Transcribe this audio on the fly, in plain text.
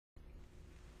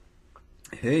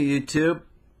Hey YouTube,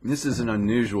 this is an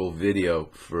unusual video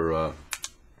for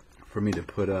me to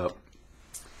put up.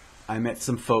 I met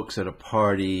some folks at a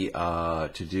party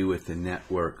to do with the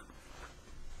network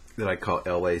that I call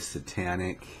LA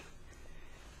Satanic,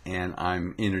 and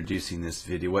I'm introducing this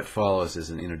video. What follows is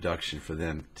an introduction for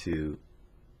them to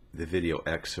the video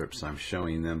excerpts I'm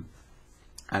showing them.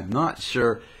 I'm not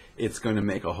sure it's going to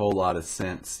make a whole lot of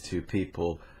sense to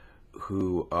people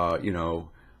who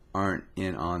aren't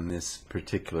in on this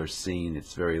particular scene.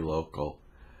 It's very local,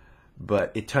 but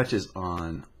it touches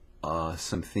on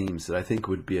some themes that I think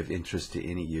would be of interest to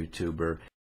any YouTuber.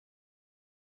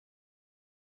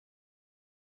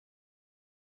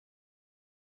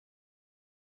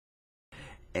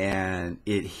 And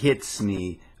it hits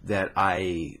me that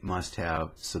I must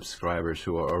have subscribers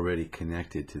who are already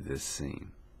connected to this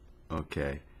scene.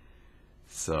 Okay,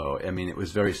 so I mean, it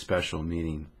was very special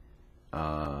meeting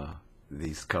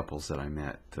these couples that I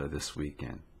met this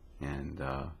weekend, and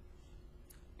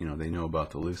they know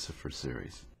about the Lucifer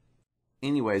series.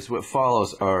 Anyways, what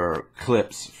follows are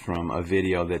clips from a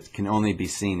video that can only be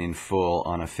seen in full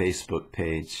on a Facebook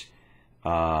page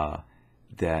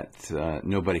that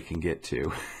nobody can get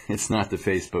to. It's not the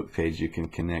Facebook page you can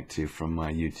connect to from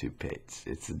my YouTube page.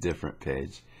 It's a different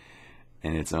page,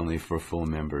 and it's only for full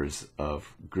members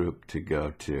of group to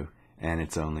go to, and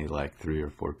it's only like 3 or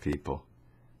 4 people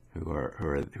who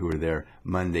are there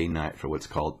Monday night for what's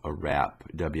called a WRAP,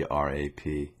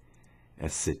 W-R-A-P, a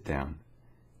sit down,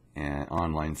 an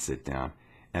online sit down,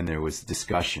 and there was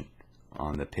discussion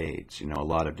on the page. A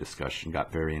lot of discussion,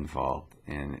 got very involved,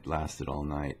 and it lasted all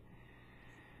night.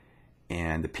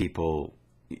 And the people,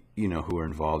 who are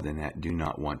involved in that do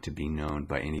not want to be known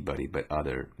by anybody but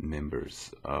other members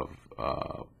of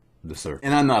the circle.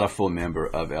 And I'm not a full member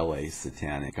of LA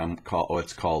Satanic. I'm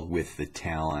what's called With the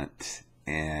Talent.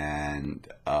 And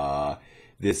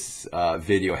this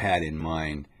video had in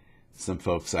mind some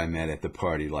folks I met at the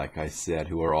party, like I said,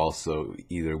 who are also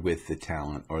either with the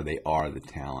talent or they are the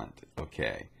talent.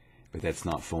 Okay, but that's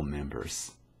not full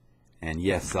members. And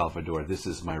yes, Salvador, this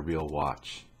is my real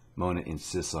watch. Mona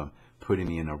insists on putting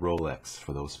me in a Rolex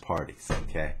for those parties,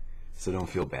 okay? So don't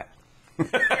feel bad.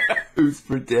 Who's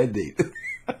pretending?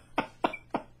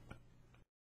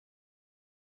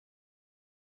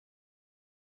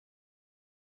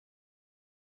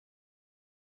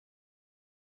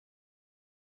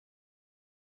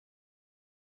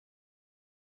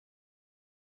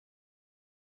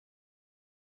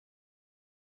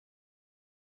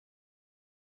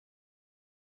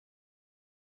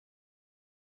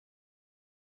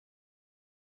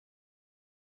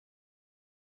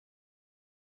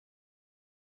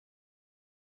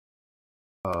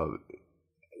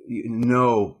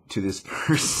 No, to this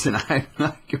person, I'm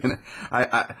not gonna.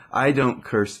 I don't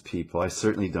curse people. I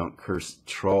certainly don't curse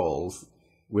trolls.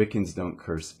 Wiccans don't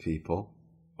curse people.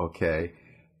 Okay,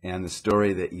 and the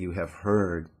story that you have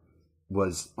heard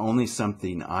was only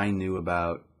something I knew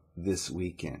about this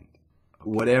weekend.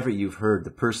 Whatever you've heard,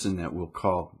 the person that we'll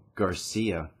call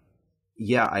Garcia,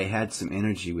 yeah, I had some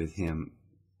energy with him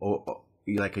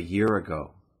like a year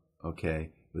ago.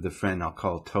 Okay, with a friend I'll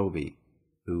call Toby,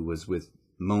 who was with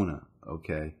Mona,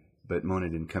 okay? But Mona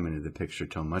didn't come into the picture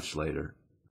till much later.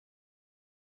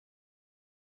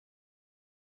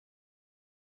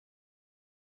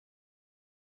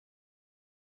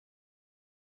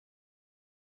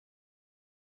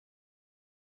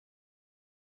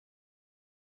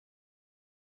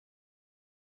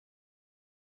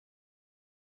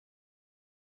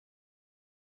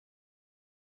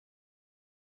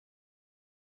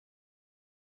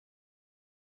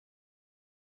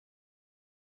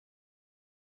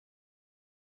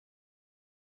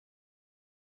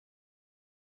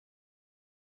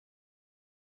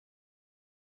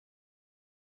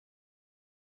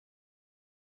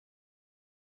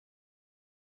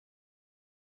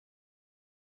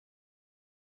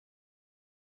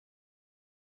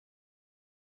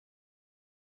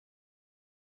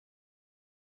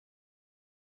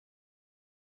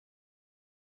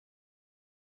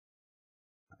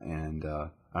 And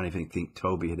I don't even think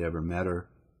Toby had ever met her.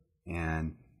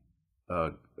 And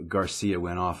Garcia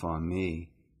went off on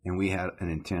me, and we had an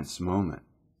intense moment.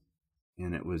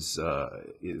 And it was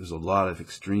a lot of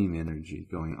extreme energy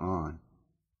going on.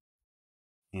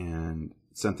 And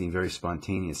something very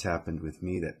spontaneous happened with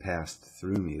me that passed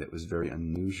through me that was very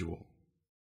unusual.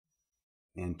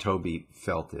 And Toby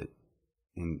felt it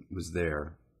and was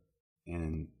there.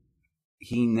 And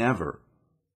he never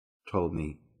told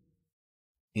me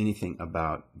anything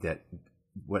about that,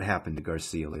 what happened to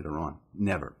Garcia later on.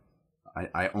 Never.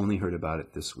 I only heard about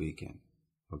it this weekend.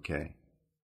 Okay.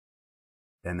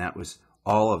 And that was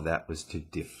all of that was to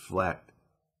deflect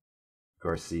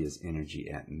Garcia's energy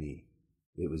at me.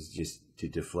 It was just to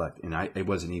deflect, and it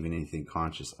wasn't even anything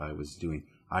conscious I was doing.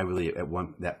 I really, at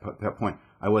that point,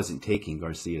 I wasn't taking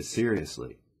Garcia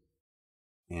seriously.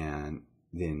 And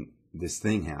then this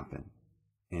thing happened,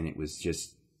 and it was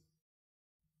just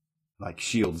like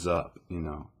shields up,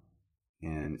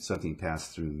 and something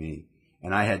passed through me.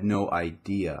 And I had no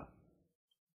idea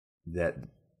that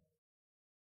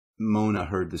Mona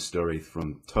heard the story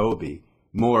from Toby,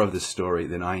 more of the story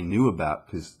than I knew about,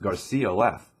 because Garcia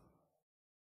left.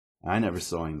 I never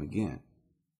saw him again.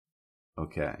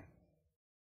 Okay.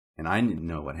 And I didn't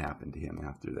know what happened to him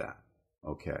after that.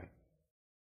 Okay.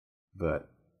 But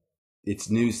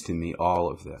it's news to me, all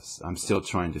of this. I'm still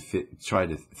trying to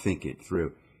think it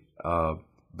through.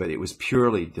 But it was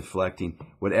purely deflecting.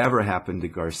 Whatever happened to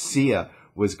Garcia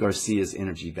was Garcia's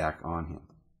energy back on him.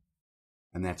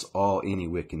 And that's all any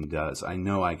Wiccan does. I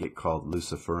know I get called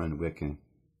Luciferian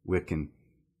Wiccan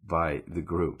by the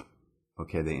group.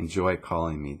 Okay, they enjoy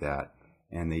calling me that,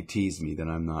 and they tease me that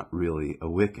I'm not really a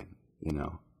Wiccan.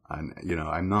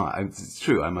 I'm not. It's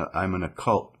true. I'm an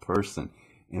occult person,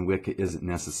 and Wicca isn't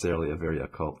necessarily a very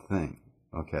occult thing.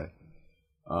 Okay,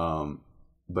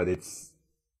 but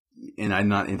and I'm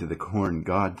not into the corn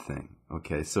god thing.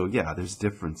 Okay, so yeah, there's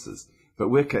differences, but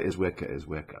Wicca is Wicca is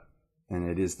Wicca, and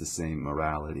it is the same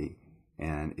morality,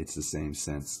 and it's the same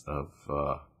sense of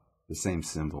the same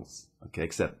symbols. Okay,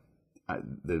 except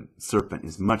the serpent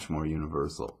is much more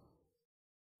universal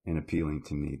and appealing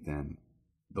to me than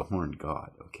the horned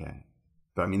god. Okay,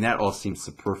 but I mean, that all seems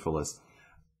superfluous.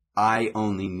 I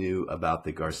only knew about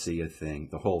the Garcia thing,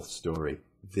 the whole story,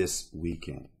 this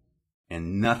weekend,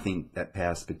 and nothing that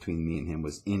passed between me and him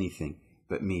was anything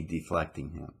but me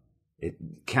deflecting him.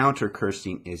 Counter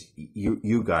cursing is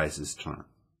you guys' term.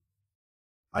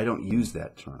 I don't use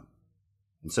that term,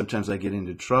 and sometimes I get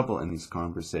into trouble in these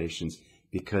conversations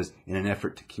because, in an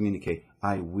effort to communicate,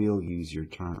 I will use your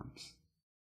terms.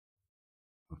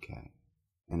 Okay.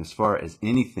 And as far as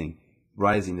anything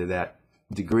rising to that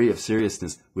degree of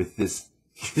seriousness with this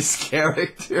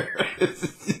character,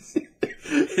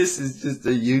 this is just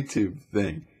a YouTube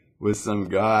thing with some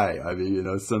guy. I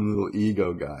mean, some little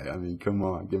ego guy. I mean, come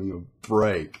on, give me a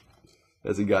break.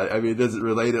 As a guy, I mean, it doesn't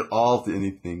relate at all to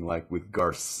anything like with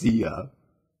Garcia.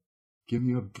 Give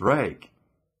me a break.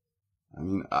 I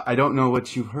mean, I don't know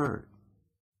what you heard.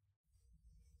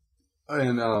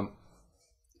 And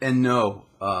no,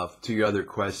 to your other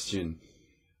question,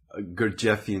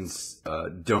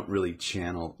 Gurdjieffians don't really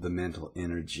channel the mental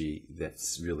energy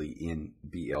that's really in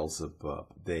Beelzebub.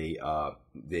 They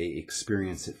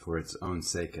experience it for its own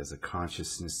sake as a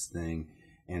consciousness thing,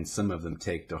 and some of them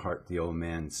take to heart the old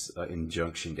man's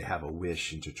injunction to have a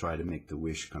wish and to try to make the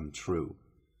wish come true.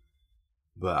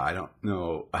 But I don't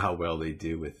know how well they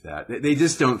do with that. They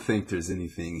just don't think there's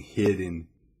anything hidden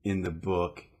in the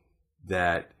book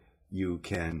that you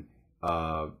can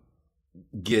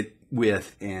get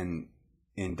with and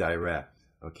direct.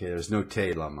 Okay, there's no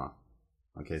te lama.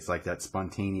 Okay, it's like that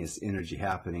spontaneous energy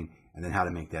happening, and then how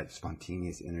to make that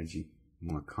spontaneous energy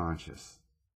more conscious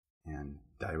and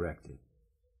directed.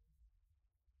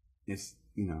 It's,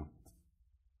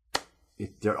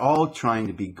 they're all trying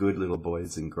to be good little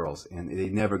boys and girls, and they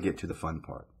never get to the fun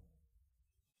part.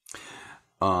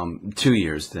 2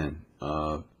 years then.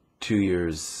 2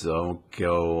 years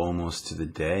ago, almost to the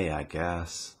day, I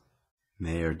guess.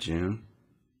 May or June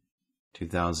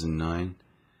 2009.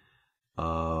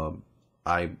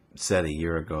 I said a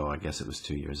year ago, I guess it was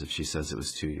 2 years. If she says it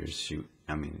was 2 years, 2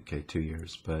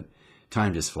 years. But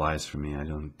time just flies for me. I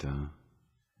don't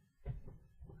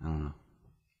know.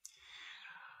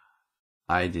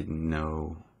 I didn't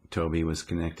know Toby was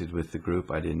connected with the group.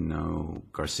 I didn't know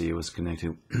Garcia was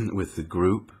connected with the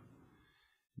group.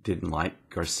 Didn't like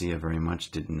Garcia very much.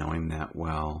 Didn't know him that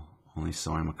well. Only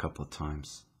saw him a couple of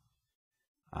times.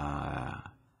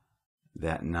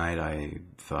 That night I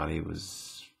thought he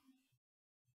was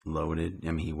loaded.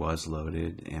 I mean, he was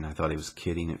loaded, and I thought he was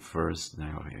kidding at first.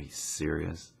 Now he's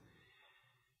serious.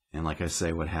 And like I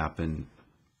say, what happened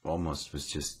almost was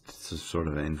just sort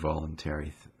of an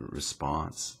involuntary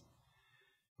response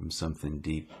from something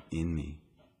deep in me.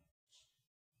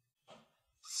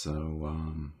 So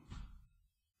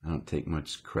I don't take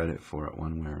much credit for it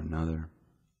one way or another.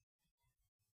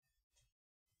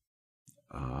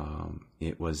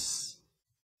 It was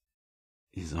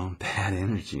his own bad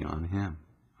energy on him.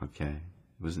 Okay,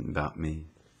 it wasn't about me.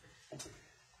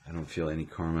 I don't feel any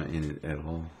karma in it at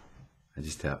all. I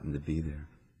just happened to be there.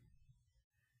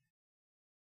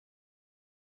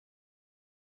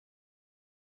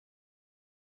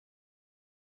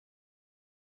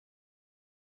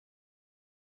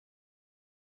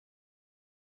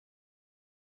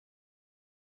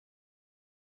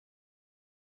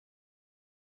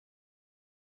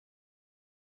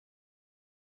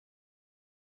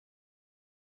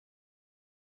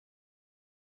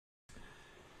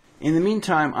 In the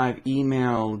meantime, I've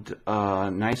emailed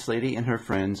Nice Lady and her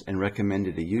friends and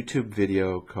recommended a YouTube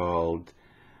video called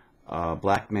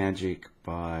Black Magic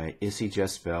by Issy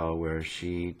Jespel, where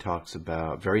she talks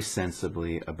about, very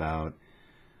sensibly, about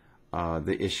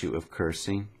the issue of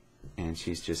cursing. And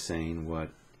she's just saying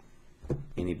what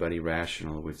anybody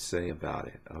rational would say about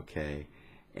it, okay?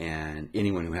 And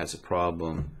anyone who has a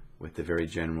problem with the very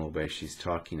general way she's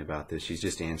talking about this, she's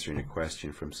just answering a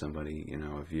question from somebody, you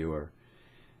know, a viewer.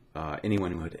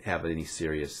 Anyone who would have any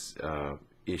serious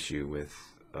issue with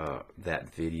that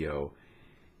video,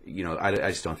 you know, I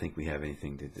just don't think we have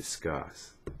anything to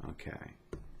discuss. Okay,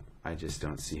 I just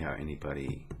don't see how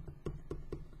anybody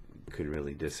could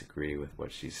really disagree with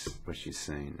what she's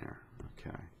saying there.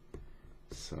 Okay,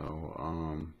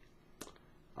 so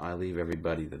I leave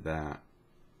everybody to that.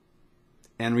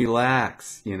 And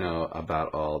relax, you know,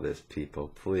 about all this, people.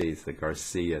 Please, the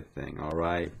Garcia thing. All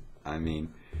right, I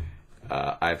mean.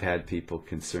 I've had people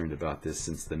concerned about this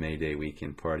since the May Day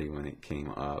weekend party when it came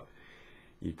up.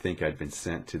 You'd think I'd been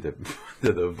sent to the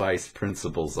to the vice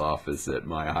principal's office at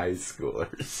my high school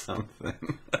or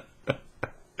something.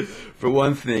 For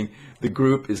one thing, the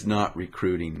group is not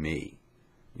recruiting me.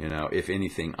 You know, if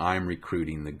anything, I'm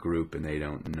recruiting the group and they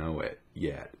don't know it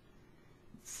yet.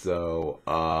 So,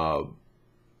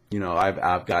 you know,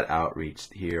 I've got outreach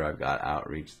here, I've got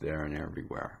outreach there and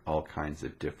everywhere. All kinds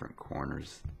of different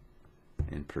corners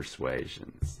and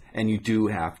persuasions. And you do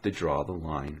have to draw the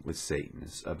line with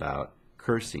Satanists about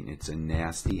cursing. It's a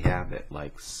nasty habit,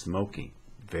 like smoking.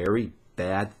 Very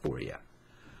bad for you.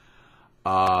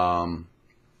 And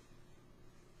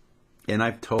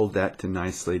I've told that to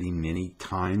Nice Lady many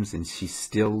times, and she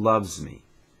still loves me.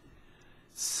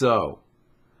 So,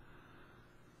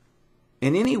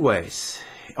 and anyways,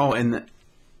 oh, and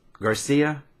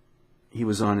Garcia, he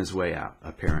was on his way out,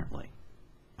 apparently.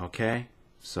 Okay?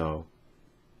 So,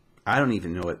 I don't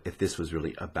even know if this was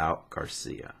really about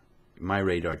Garcia. My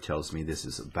radar tells me this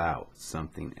is about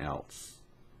something else.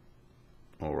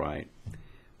 All right?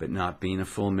 But not being a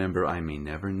full member, I may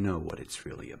never know what it's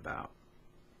really about.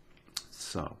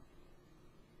 So,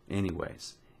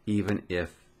 anyways, even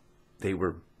if they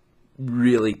were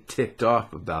really ticked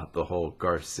off about the whole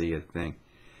Garcia thing,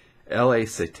 LA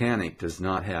Satanic does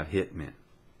not have hitmen.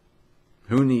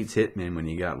 Who needs hitmen when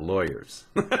you got lawyers?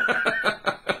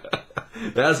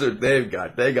 That's what they've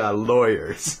got. They got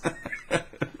lawyers.